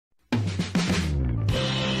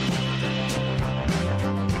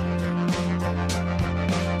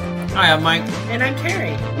Hi, I'm Mike. And I'm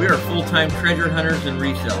Terry. We are full-time treasure hunters and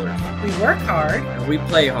resellers. We work hard. And we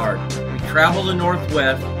play hard. We travel the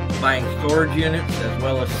Northwest buying storage units as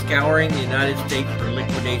well as scouring the United States for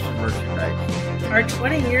liquidation merchandise. Our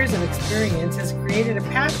 20 years of experience has created a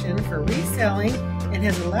passion for reselling and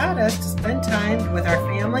has allowed us to spend time with our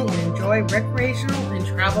family and enjoy recreational and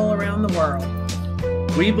travel around the world.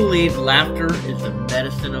 We believe laughter is the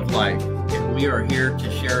medicine of life, and we are here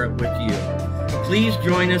to share it with you. Please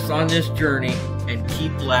join us on this journey and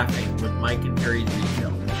keep laughing with Mike and Terry's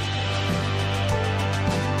Resale.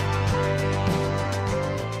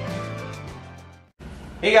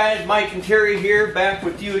 Hey guys, Mike and Terry here, back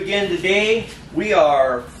with you again today. We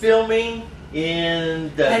are filming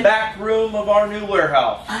in the back room of our new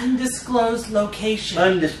warehouse. Undisclosed location.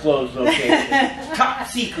 Undisclosed location. Top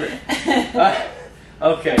secret.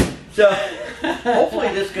 Okay, so hopefully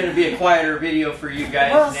this is going to be a quieter video for you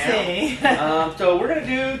guys we'll now. See. So we're going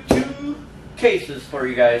to do 2 cases for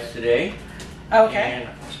you guys today. Okay. And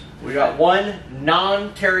we got one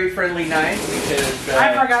non-Terry friendly knife because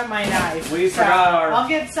I forgot my knife. We forgot our. I'll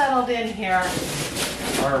get settled in here.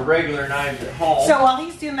 Our regular knives at home. So while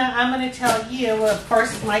he's doing that, I'm going to tell you, of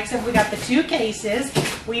course, Mike said we got the 2 cases.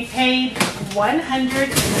 We paid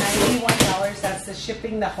 $191. That's the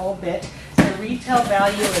shipping, the whole bit. The retail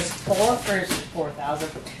value is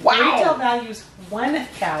 $4,000. Wow. The retail value is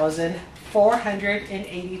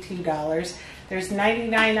 $1,482. There's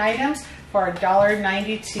 99 items for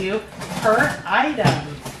 $1.92 per item.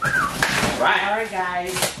 Right. All right,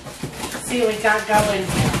 guys. Let's see what we got going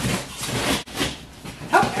here.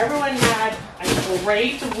 Hope everyone had a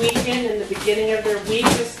great weekend and the beginning of their week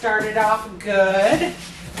just started off good.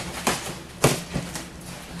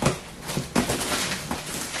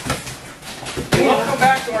 Welcome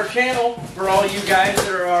back to our channel for all you guys that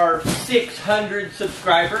are our 600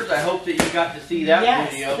 subscribers. I hope that you got to see that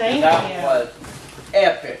video. Thank that you. was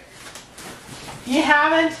epic. If you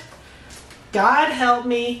haven't, God help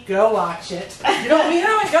me, go watch it. You know, we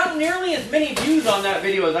haven't gotten nearly as many views on that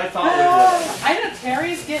video as I thought we would. I know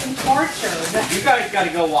Terry's getting tortured. You guys got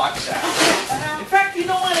to go watch that. In fact, you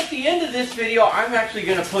know what? At the end of this video, I'm actually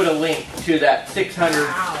going to put a link to that 600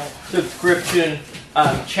 subscription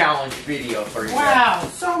challenge video for you. Wow,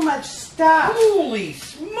 so much stuff. Holy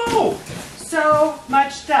smoke! So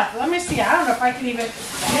much stuff. Let me see. I don't know if I can even.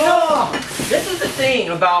 This is the thing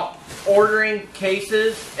about ordering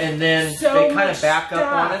cases and then they kind of back up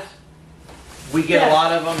on us. We get a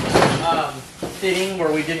lot of them sitting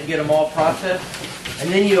where we didn't get them all processed. And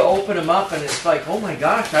then you open them up and it's like, oh my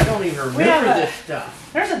gosh, I don't even remember this stuff.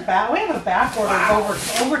 We have a back order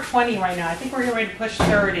of over 20 right now. I think we're getting ready to push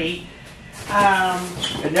 30.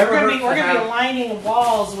 We're going to be lining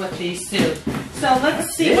walls with these soon. So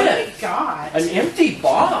let's see what we got. An empty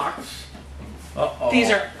box. Uh-oh. These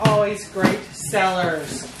are always great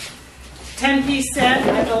sellers. 10-piece set.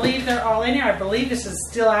 I believe they're all in here. I believe this is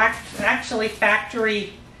still actually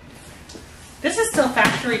factory. This is still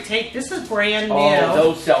factory tape. This is brand new. Oh,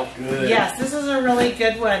 those sell good. Yes, this is a really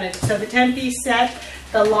good one. So the 10-piece set,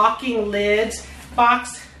 the locking lids,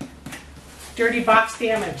 box, dirty box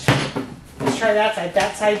damage. Let's try that side.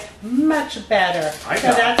 That side's much better.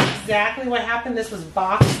 So that's exactly what happened. This was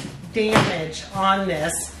box damage on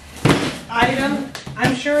this item.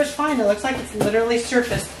 I'm sure it's fine. It looks like it's literally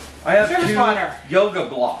surface. I have 2 yoga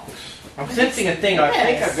blocks. I'm sensing a thing. I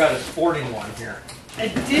think I've got a sporting one here. I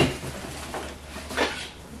did.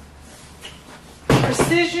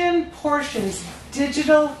 Precision Portions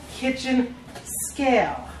Digital Kitchen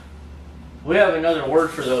Scale. We have another word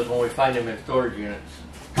for those when we find them in storage units.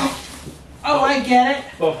 Oh, I get it.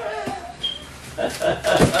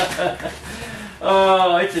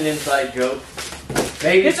 Oh, it's an inside joke.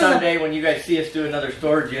 Maybe someday when you guys see us do another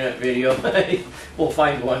storage unit video, we'll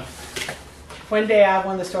find one. One day I have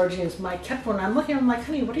one of the storage units. Mike kept one. I'm looking at him like,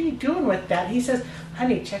 honey, what are you doing with that? He says,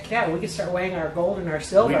 honey, check it out. We can start weighing our gold and our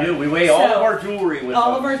silver. We do. We weigh all of our jewelry with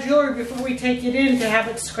all of our jewelry before we take it in to have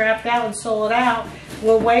it scrapped out and sold out.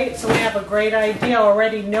 We'll wait so we have a great idea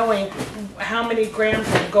already knowing how many grams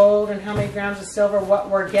of gold and how many grams of silver, what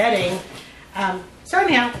we're getting. So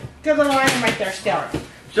anyhow, good little item right there still.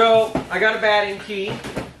 So, I got a batting key.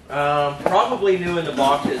 Probably new in the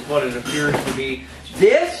box is what it appears to be.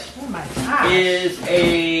 This is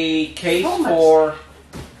a case for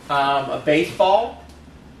a baseball.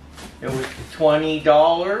 It was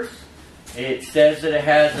 $20. It says that it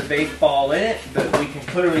has a baseball in it, but we can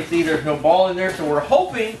clearly see there's no ball in there, so we're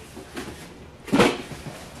hoping,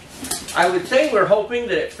 I would say we're hoping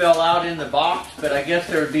that it fell out in the box, but I guess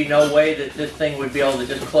there would be no way that this thing would be able to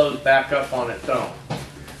just close back up on its own.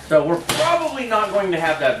 So we're probably not going to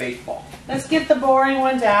have that baseball. Let's get the boring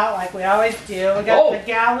ones out like we always do. We got the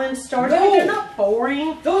gallon stores. I mean, they're not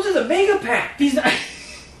boring. Those are the mega pack. These are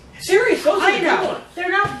serious. Those are the good ones.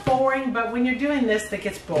 They're not boring, but when you're doing this, that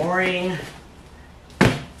gets boring.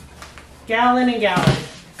 Gallon and gallon.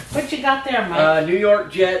 What you got there, Mike? New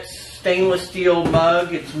York Jets stainless steel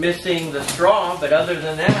mug. It's missing the straw, but other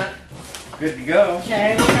than that, good to go.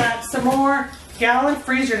 Okay, we got some more gallon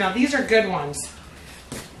freezer. Now these are good ones.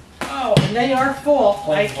 Oh, and they are full.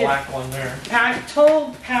 Black one there.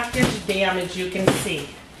 Total package damage, you can see.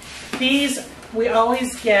 These, we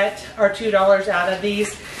always get our $2 out of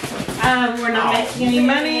these. We're not making any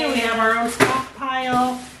money. We have our own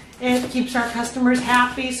stockpile. It keeps our customers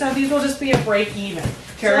happy. So these will just be a break even.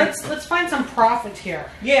 So let's find some profit here.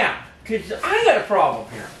 Yeah, because I got a problem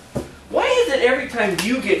here. Why is it every time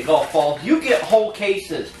you get golf balls, you get whole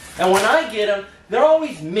cases? And when I get them, they're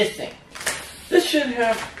always missing. This should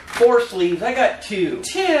have 4 sleeves. I got 2.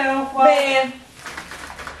 2? Well, man.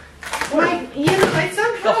 You know, I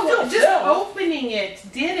somehow just opening it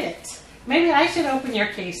did it. Maybe I should open your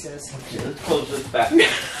cases. Okay, let's close this back.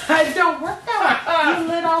 It don't work that way. You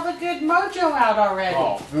let all the good mojo out already.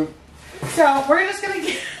 Oh. So we're just gonna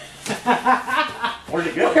get. Where'd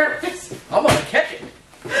it go? I'm gonna catch it.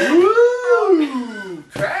 Ooh,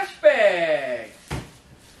 trash bag.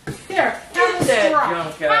 Here, have a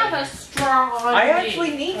straw. Have a straw on I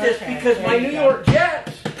actually need this because my New York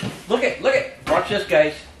Jets. Look at, watch this,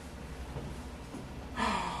 guys.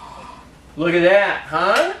 Look at that,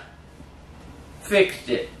 huh? Fixed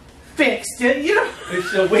it. Fixed it. You know.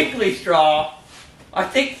 It's a wiggly straw. I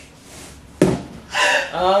think.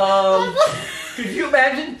 Could you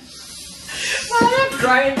imagine?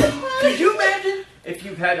 Could you imagine if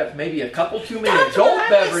you've had maybe a couple too many adult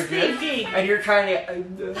beverages and you're trying to.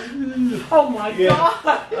 Oh my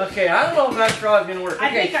God. Okay, I don't know if that straw is going to work. I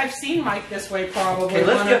think I've seen Mike this way probably. Okay,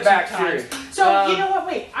 let's get back to it. So, you know what?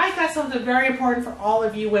 Wait, I got something very important for all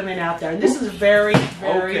of you women out there. And this is very,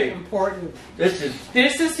 very important. This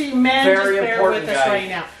is the men just bear with us guys. right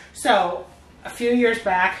now. So, a few years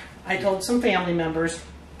back, I told some family members.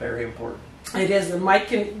 Very important. It is, and Mike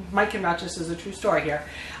can vouch this is a true story here.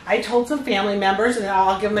 I told some family members, and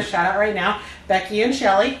I'll give them a shout out right now, Becky and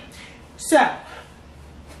Shelly. So,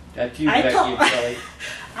 that's you, Becky and Shelly.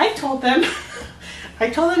 I told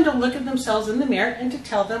them to look at themselves in the mirror and to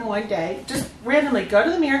tell them one day, just randomly go to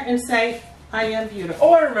the mirror and say, I am beautiful.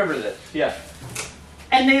 Oh, I remember this. Yeah.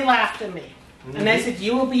 And they laughed at me. And I said,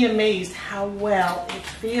 you will be amazed how well it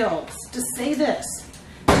feels to say this.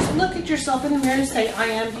 Just look at yourself in the mirror and say, I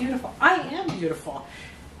am beautiful. I am beautiful.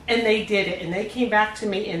 And they did it. And they came back to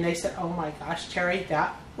me and they said, oh my gosh, Terry,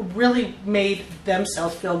 that really made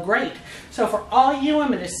themselves feel great. So for all you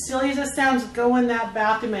women, as silly as it sounds, go in that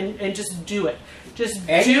bathroom and just do it. Just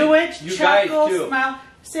do it, chuckle, smile.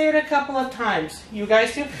 Say it a couple of times. You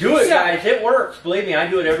guys do? Do it, guys. It works. Believe me, I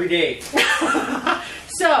do it every day.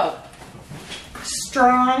 So,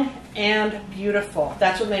 strong and beautiful.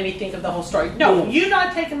 That's what made me think of the whole story. No, you're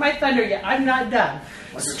not taking my thunder yet. I'm not done.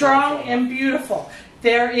 Strong and beautiful.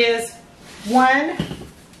 There is one.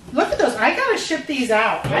 Look at those. I gotta ship these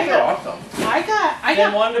out. Those are awesome. I got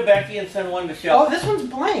send one to Becky and send one to Shelly. Oh, this one's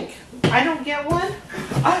blank. I don't get one.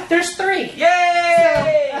 There's 3.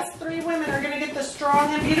 Yay! So us 3 women are gonna get the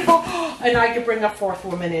strong and beautiful, and I could bring a 4th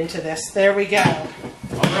woman into this. There we go.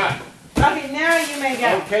 All right. Okay, now you may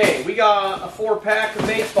go. Okay, we got a 4-pack of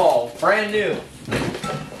baseballs, brand new.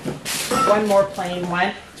 One more plain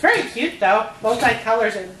one. It's very cute though.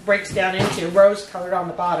 Multi-colors it breaks down into. Rose colored on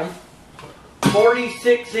the bottom.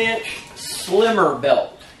 46-inch slimmer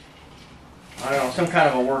belt. I don't know, some kind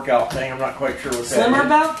of a workout thing. I'm not quite sure what that is. Slimmer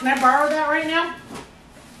belt? Can I borrow that right now?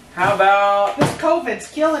 How about... This COVID's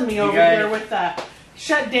killing me over here with the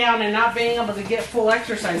shutdown and not being able to get full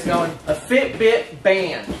exercise going. A Fitbit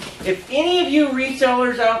band. If any of you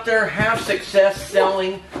resellers out there have success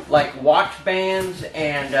selling like watch bands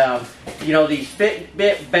and you know, these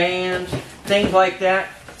Fitbit bands, things like that,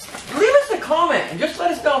 leave us a comment and just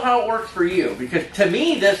let us know how it works for you, because to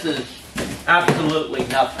me this is absolutely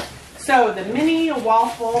nothing. So the mini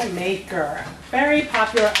waffle maker, very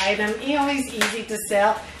popular item, always easy to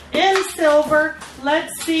sell. In silver,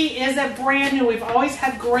 let's see, is it brand new? We've always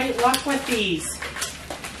had great luck with these.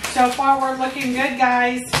 So far we're looking good,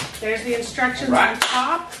 guys. There's the instructions on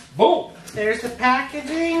top. Boom. There's the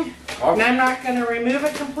packaging. And I'm not going to remove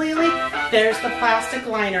it completely. There's the plastic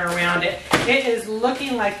liner around it. It is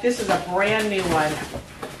looking like this is a brand new one.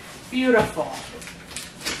 Beautiful.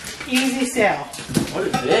 Easy sale. What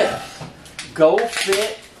is this? Go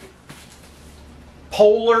Fit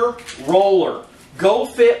Polar Roller. Go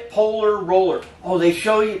Fit Polar Roller. Oh, they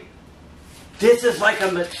show you. This is like a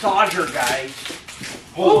massager, guys.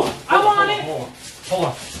 Hold on. I want it. Hold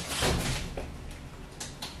on.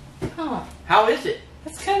 Oh, How is it?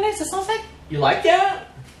 that's kind of nice. It smells like. You like that?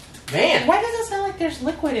 Man. Why does it sound like there's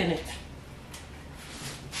liquid in it?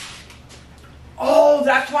 Oh,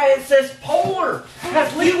 that's why it says polar.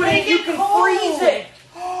 Because you can freeze it.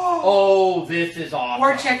 Oh, this is awesome.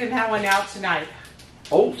 We're checking that one out tonight.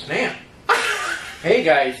 Oh, snap. Hey,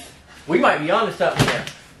 guys. We might be onto something here.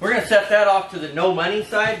 We're going to set that off to the no money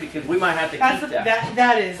side because we might have to keep that.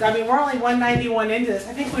 That is. I mean, we're only $191 into this.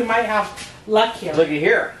 I think we might have luck here. Looky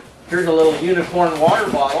here. Here's a little unicorn water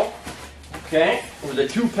bottle. Okay. With a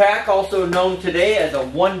 2-pack, also known today as a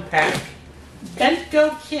 1-pack. Bent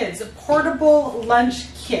Go Kids, a portable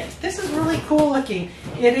lunch kit. This is really cool looking.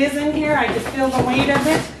 It is in here. I can feel the weight of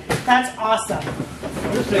it. That's awesome.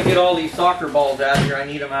 I'm just going to get all these soccer balls out of here. I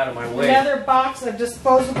need them out of my way. Another box of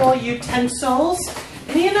disposable utensils.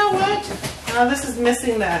 And you know what? This is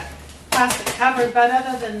missing the plastic cover, but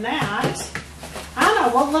other than that, I don't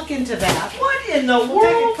know. We'll look into that. What in the We'll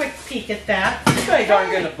take a world? quick peek at that. You guys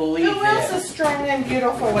aren't going to believe Who else this. is strong and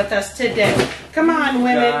beautiful with us today? Come on,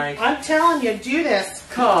 women. Guys. I'm telling you, do this.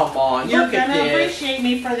 Come on, You're look at going to this. appreciate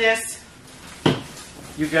me for this.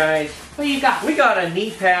 You guys, What you got? we got a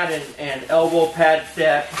knee pad and elbow pad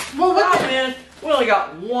set. Well, what Problem is, we only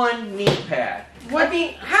got one knee pad. What? I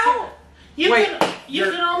mean, how? You Wait,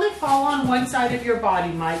 can only fall on one side of your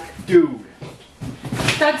body, Mike. Dude.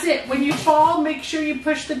 That's it. When you fall, make sure you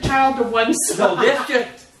push the child to one side. So this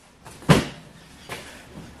just...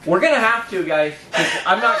 We're going to have to, guys.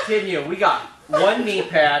 I'm not kidding you. We got one knee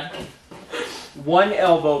pad, one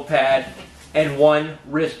elbow pad, and one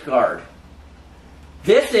wrist guard.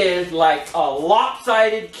 This is like a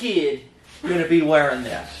lopsided kid going to be wearing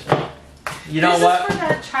this. You know what? This is for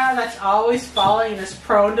that child that's always falling and is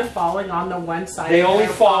prone to falling on the one side They of only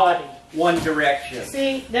their fall body. one direction.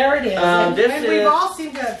 See, there it is. this and we've is- all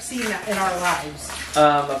seemed to have seen that in our lives.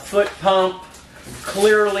 A foot pump,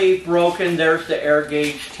 clearly broken. There's the air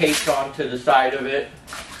gauge taped onto the side of it.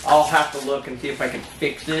 I'll have to look and see if I can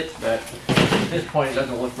fix it, but at this point it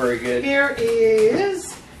doesn't look very good. Here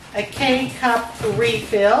is a K-cup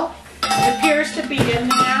refill. It appears to be in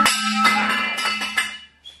there.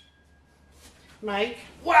 Mike.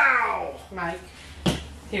 Wow! Mike.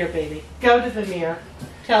 Here, baby. Go to the mirror.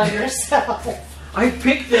 Tell yourself. I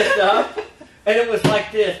picked this up and it was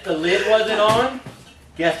like this. The lid wasn't on.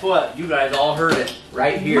 Guess what? You guys all heard it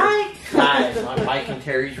right here. Mike. Live on Mike and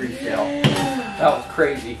Terry's resale. That was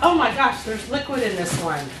crazy. Oh my gosh, there's liquid in this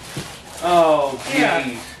one. Oh, Here.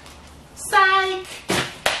 jeez. Psych!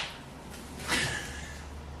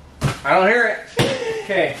 I don't hear it.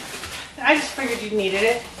 Okay. I just figured you needed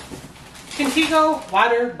it. Contigo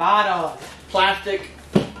water bottle. Plastic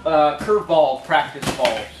curveball practice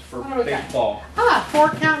balls for What do we got? baseball.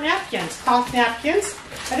 4-count napkins. Cloth napkins.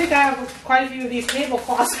 I think I have quite a few of these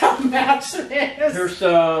tablecloths that match this. There's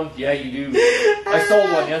some, yeah, you do. I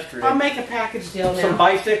sold one yesterday. I'll make a package deal now. Some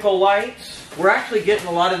bicycle lights. We're actually getting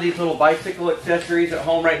a lot of these little bicycle accessories at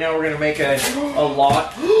home right now. We're going to make a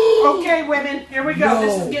lot. Okay, women, here we go. No.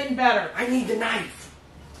 This is getting better. I need the knife.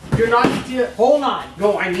 You're not. Hold on.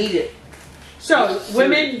 No, I need it. So, Serious.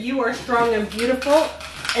 women, you are strong and beautiful.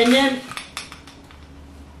 And then,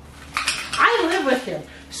 I live with him.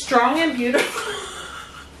 Strong and beautiful.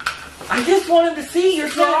 I just wanted to see you're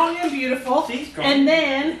Strong and beautiful. See, strong. And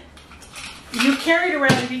then, you carry it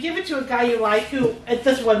around. If you give it to a guy you like, who at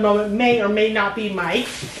this one moment may or may not be Mike,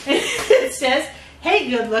 and it says, hey,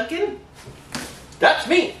 good looking. That's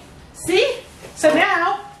me. See? So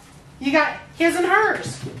now, you got his and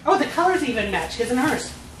hers. Oh, the colors even match, his and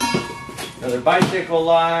hers. Another bicycle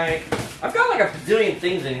light. I've got like a bazillion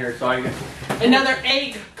things in here, so I got Another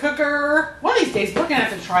egg cooker. One of these days, we're going to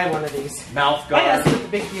have to try one of these. mouth I guard. gotta see what the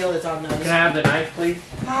big deal is on those. Can I have the knife, please?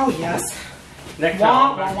 Oh, yes. Next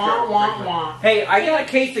Wah, time. wah, wah, wah, wah. Hey, I got a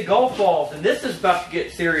case of golf balls, and this is about to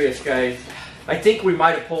get serious, guys. I think we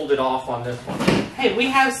might have pulled it off on this one. Hey, we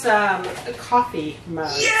have some coffee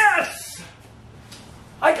mugs. Yes!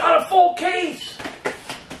 I got a full case!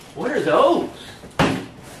 What are those?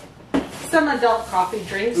 Some adult coffee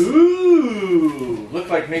drinks. Ooh! Look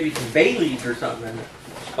like maybe some Baileys or something in it.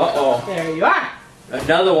 Uh-oh. There you are.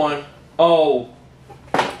 Another one. Oh.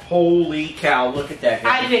 Holy cow, look at that.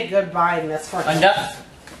 I did good buying this for Enough.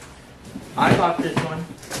 I bought this one.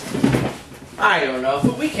 I don't know,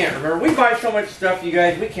 but we can't remember. We buy so much stuff, you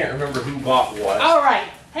guys, we can't remember who bought what. All right.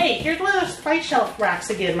 Hey, here's one of those spice shelf racks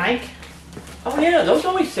again, Mike. Oh yeah, those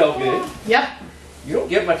always sell good. Yep. You don't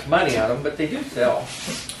get much money out of them, but they do sell.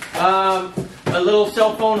 a little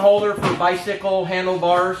cell phone holder for bicycle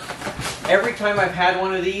handlebars. Every time I've had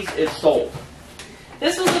one of these, it's sold.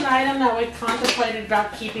 This was an item that we contemplated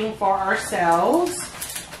about keeping for ourselves.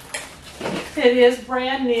 It is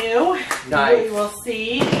brand new. Nice. We will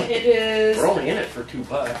see. It is... We're only in it for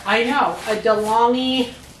 $2. I know. A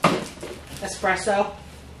DeLonghi espresso.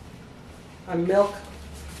 A milk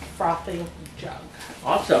frothing jug.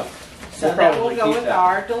 Awesome. So that will go with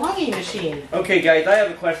our DeLonghi machine. Okay, guys, I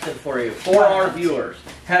have a question for you. For our viewers,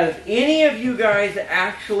 have any of you guys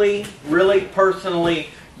actually, really personally,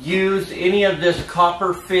 used any of this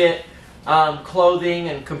copper fit clothing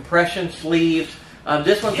and compression sleeves?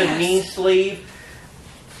 This one's a knee sleeve.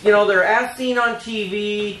 You know, they're as seen on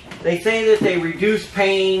TV. They say that they reduce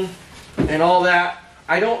pain and all that.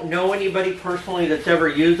 I don't know anybody personally that's ever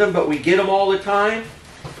used them, but we get them all the time.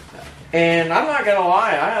 And I'm not going to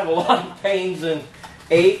lie, I have a lot of pains and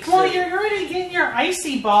aches. Well, you're already getting your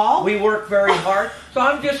icy ball. We work very hard. So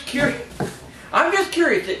I'm just curious.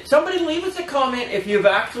 Somebody leave us a comment if you've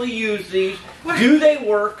actually used these. What? Do they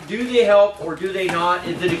work? Do they help? Or do they not?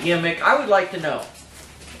 Is it a gimmick? I would like to know.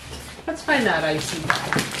 Let's find that icy ball.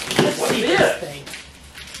 Let's see this thing.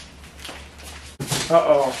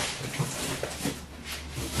 Uh-oh.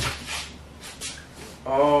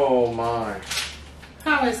 Oh, my.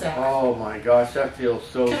 How is that? Oh, my gosh. That feels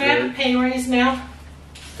so good. Can we have a pain raise now?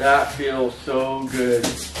 That feels so good.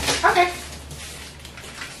 Okay.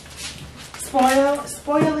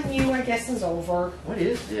 Spoiling you, I guess, is over. What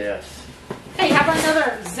is this? Hey, how about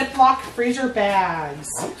another Ziploc freezer bags?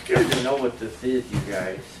 I'm scared to know what this is, you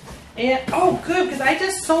guys. And oh, good, because I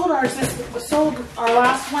just sold ours. Sold our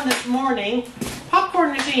last one this morning.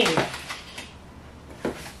 Popcorn machine.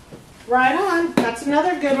 Right on. That's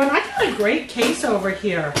another good one. I got a great case over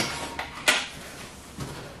here.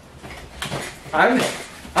 I'm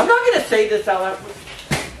not going to say this out loud. What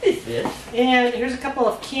is this? And here's a couple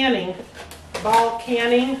of ball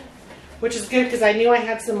canning, which is good because I knew I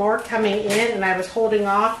had some more coming in, and I was holding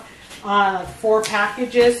off on 4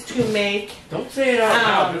 packages to make. Don't say it out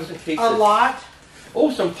loud, just in case. A lot.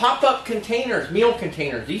 Oh, some pop-up containers, meal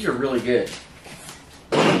containers. These are really good.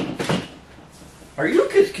 Are you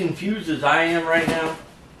as confused as I am right now?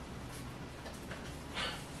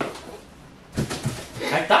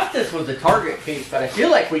 I thought this was a Target case, but I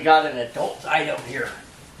feel like we got an adult item here.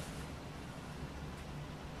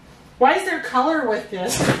 Why is there color with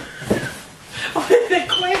this? With the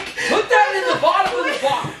quick... Put that in the bottom of the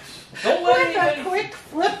box. Don't let anybody... With a quick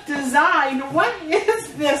flip design. What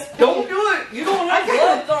is this thing? Don't do it. You don't have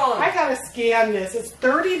gloves on. I gotta scan this. It's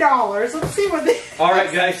 $30. Let's see what this... All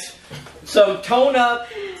right, guys. So, tone-up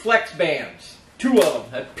flex bands. 2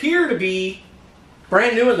 of them appear to be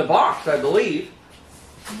brand new in the box, I believe.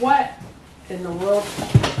 What in the world?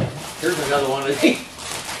 Here's another one of these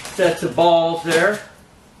sets of balls there.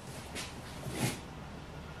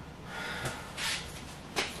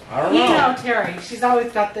 I don't know. You know, Terry, she's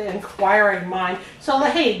always got the inquiring mind. So,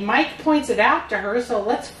 hey, Mike points it out to her, so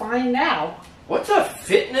let's find out. What's a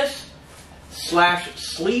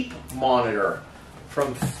fitness/sleep monitor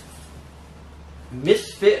from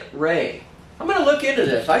Misfit Ray? I'm going to look into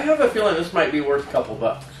this. I have a feeling this might be worth a couple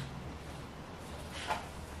bucks.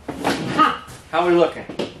 Huh. How are we looking?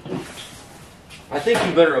 I think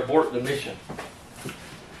you better abort the mission.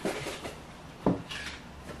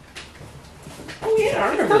 Oh yeah, I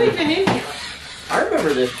remember this. Even in here. I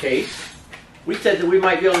remember this case. We said that we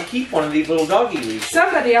might be able to keep one of these little doggy leaves.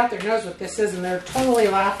 Somebody out there knows what this is, and they're totally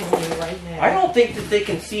laughing at me right now. I don't think that they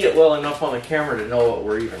can see it well enough on the camera to know what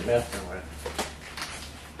we're even messing with.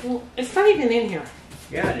 Well, it's not even in here.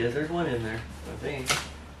 Yeah, it is. There's one in there, I think.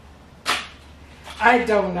 I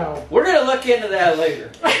don't know. We're going to look into that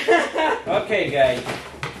later. Okay, guys.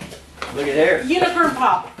 Look at there. Unicorn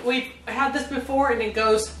Pop. We've had this before, and it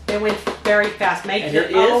went very fast. Make And your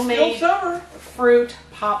it is still homemade summer. fruit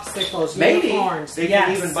popsicles. Maybe Unicorns. they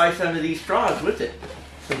can even buy some of these straws with it.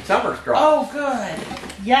 Some summer straws. Oh, good.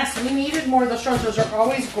 Yes, we needed more of those straws. Those are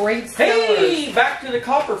always great sellers. Hey, back to the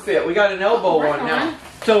copper fit. We got an elbow Right one now. on.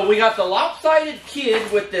 So we got the lopsided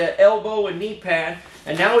kid with the elbow and knee pad,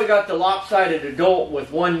 and now we got the lopsided adult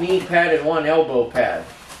with 1 knee pad and 1 elbow pad.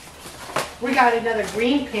 We got another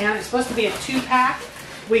green pan. It's supposed to be a 2-pack.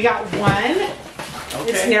 We got 1.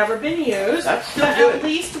 Okay. It's never been used. That's still but good. At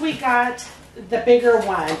least we got the bigger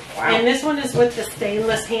one. Wow. And this one is with the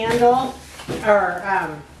stainless handle, or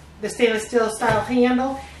the stainless steel style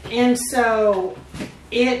handle. And so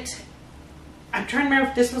I'm trying to remember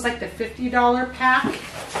if this was like the $50 pack.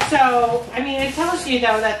 So, I mean, it tells you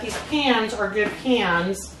though that these pans are good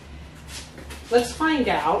pans. Let's find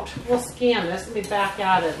out. We'll scan this. Let me back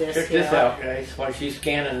out of this. Check here. this out, guys. While she's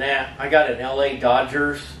scanning that, I got an LA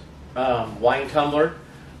Dodgers wine tumbler.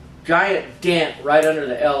 Giant dent right under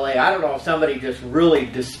the LA. I don't know if somebody just really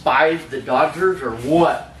despised the Dodgers or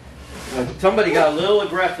what. Somebody got a little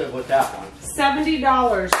aggressive with that one.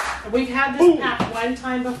 $70. We've had this pack one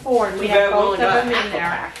time before, and we have both of them in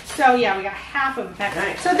there. So yeah, we got half of a pack.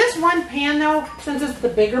 Nice. So this one pan, though, since it's the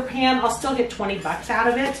bigger pan, I'll still get 20 bucks out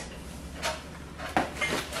of it.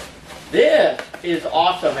 This is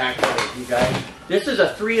awesome, actually, you guys. This is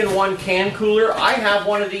a 3-in-1 can cooler. I have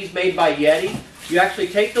one of these made by Yeti. You actually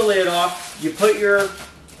take the lid off, you put your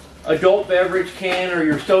adult beverage can or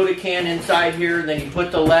your soda can inside here, and then you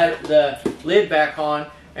put the lid back on,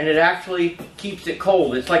 and it actually keeps it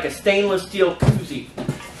cold. It's like a stainless steel koozie.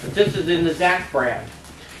 But this is in the Zach brand.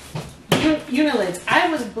 Unilids.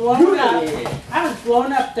 I was blown up. I was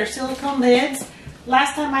blown up. They're silicone lids.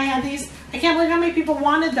 Last time I had these, I can't believe how many people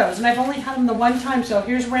wanted those, and I've only had them the one time. So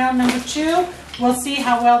here's round number 2. We'll see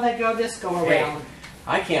how well they go this go around. Hey,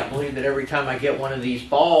 I can't believe that every time I get one of these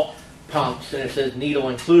ball pumps and it says needle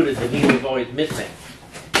included, the needle is always missing.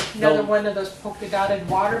 Another one of those polka dotted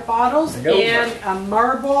water bottles and a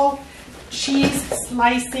marble cheese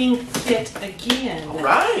slicing kit again. All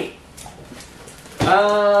right.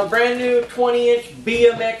 Brand new 20-inch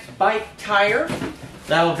BMX bike tire.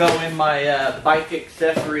 That'll go in my bike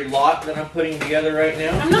accessory lot that I'm putting together right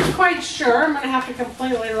now. I'm not quite sure. I'm going to have to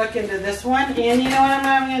completely look into this one. And you know what?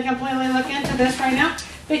 I'm going to completely look into this right now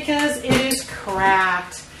because it is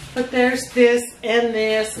cracked. But there's this and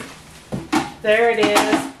this. There it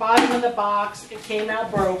is. Bottom of the box. It came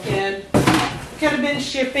out broken. Could have been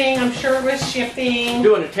shipping. I'm sure it was shipping. I'm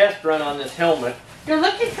doing a test run on this helmet. You're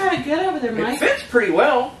looking kind of good over there, Mike. It fits pretty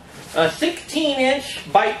well. A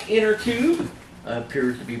 16-inch bike inner tube.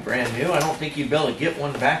 Appears to be brand new. I don't think you'd be able to get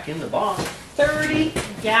one back in the box.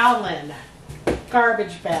 30-gallon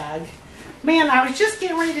garbage bag. Man, I was just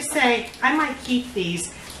getting ready to say I might keep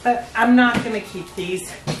these, but I'm not going to keep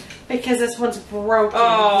these because this one's broken here.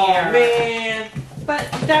 Oh, man. But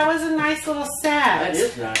that was a nice little set. That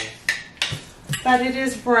is nice. But it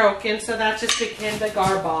is broken, so that just became the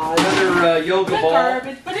garbage. Another yoga ball.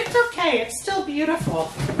 Garbage, but it's okay. It's still beautiful.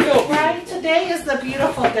 Right? Today is the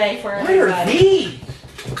beautiful day for everybody. What are these?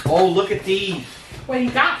 Oh, look at these. What do you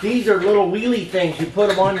got? These are little wheelie things. You put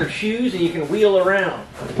them on your shoes and you can wheel around.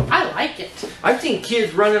 I like it. I've seen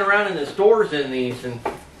kids running around in the stores in these, and,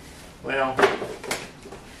 well,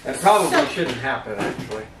 that probably shouldn't happen,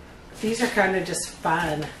 actually. These are kind of just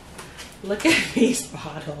fun. Look at these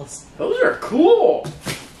bottles. Those are cool.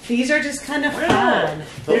 These are just kind of fun.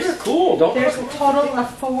 Those are cool. There's a total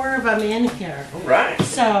of 4 of them in here. All right.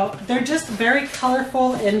 So they're just very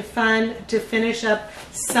colorful and fun to finish up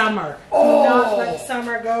summer. Oh. Do not let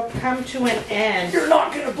summer come to an end. You're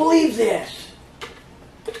not going to believe this.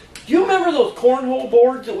 Do you remember those cornhole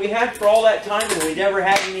boards that we had for all that time and we never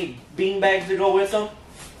had any bean bags to go with them?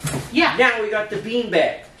 Yeah. Now we got the bean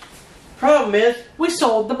bag. Problem is, we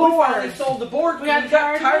sold the board. We finally sold the board because we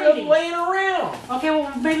got tired of them laying around. Okay,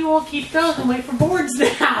 well maybe we'll keep those and wait for boards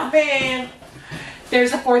now. Man,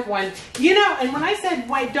 there's a 4th one. You know, and when I said,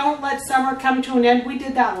 wait, don't let summer come to an end, we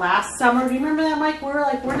did that last summer. Do you remember that, Mike? We were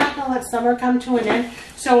like, we're not going to let summer come to an end.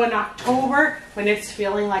 So in October, when it's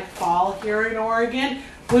feeling like fall here in Oregon,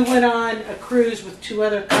 we went on a cruise with 2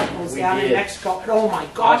 other couples down in Mexico. And oh my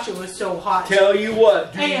gosh, it was so hot. Tell you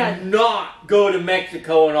what, do not go to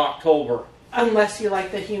Mexico in October. Unless you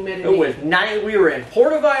like the humidity. It was we were in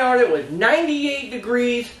Puerto Vallarta. It was 98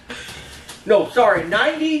 degrees. No, sorry,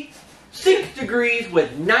 96 degrees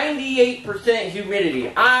with 98%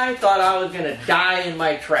 humidity. I thought I was going to die in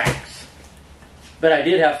my tracks. But I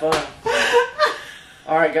did have fun.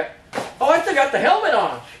 All right, I still got the helmet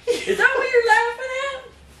on. Is that what you're laughing at?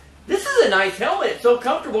 This is a nice helmet. It's so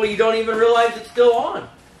comfortable you don't even realize it's still on.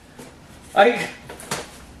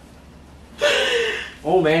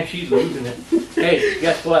 Oh man, she's losing it. Hey,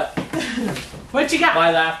 guess what? What you got?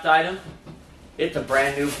 My last item. It's a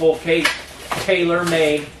brand new full case,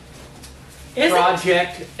 tailor-made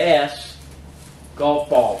Project S golf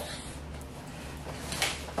balls.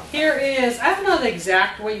 Here is, I don't know the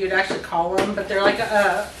exact way you'd actually call them, but they're like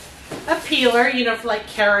a peeler, you know, for like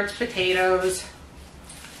carrots, potatoes.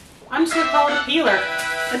 I'm just going to call it a peeler.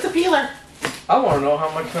 It's a peeler. I want to know how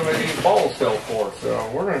much some of these balls sell for, so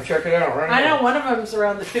we're going to check it out right now. I know one of them's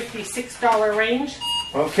around the $56 range.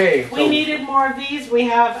 Okay. We needed more of these. We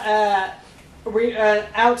have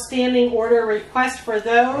outstanding order request for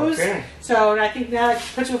those. Okay. So I think that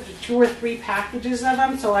puts up to 2 or 3 packages of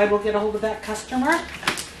them, so I will get a hold of that customer.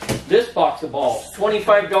 This box of balls,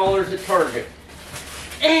 $25 at Target.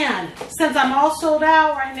 And since I'm all sold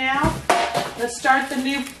out right now, let's start the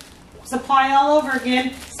new supply all over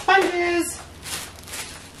again. Sponges.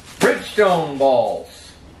 Bridgestone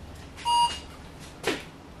balls.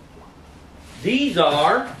 These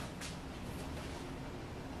are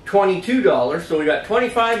 $22, so we got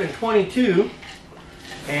 25 and 22.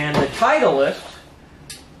 And the Titleists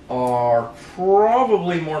are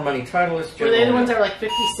probably more money. Titleists. Were they the ones that were like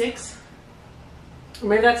 56? Or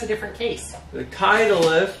maybe that's a different case. The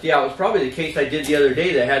Titleist, yeah, it was probably the case I did the other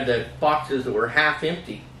day that had the boxes that were half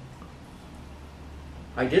empty.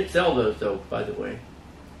 I did sell those though, by the way.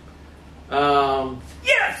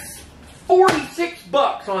 Yes! 46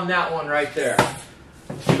 bucks on that one right there.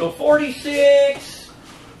 So 46.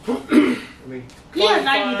 Yeah,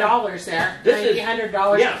 $90 there. This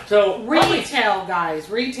 $100. Yeah, so retail, guys,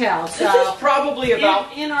 retail. So this is probably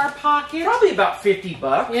about in our pocket. Probably about 50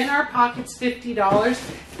 bucks. In our pockets, $50.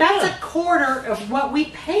 That's a quarter of what we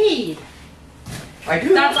paid. I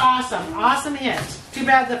do. That's awesome. Awesome hit. Too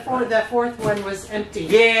bad the fourth one was empty.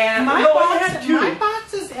 Yeah, my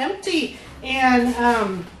box is empty,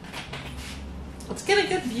 and let's get a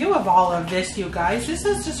good view of all of this, you guys. This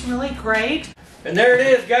is just really great. And there it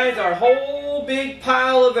is, guys, our whole big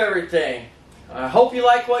pile of everything. I hope you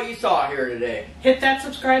like what you saw here today. Hit that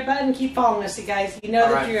subscribe button. Keep following us, you guys. You know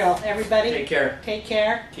the drill. Everybody, take care. Take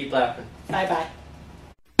care. Keep laughing. Bye-bye.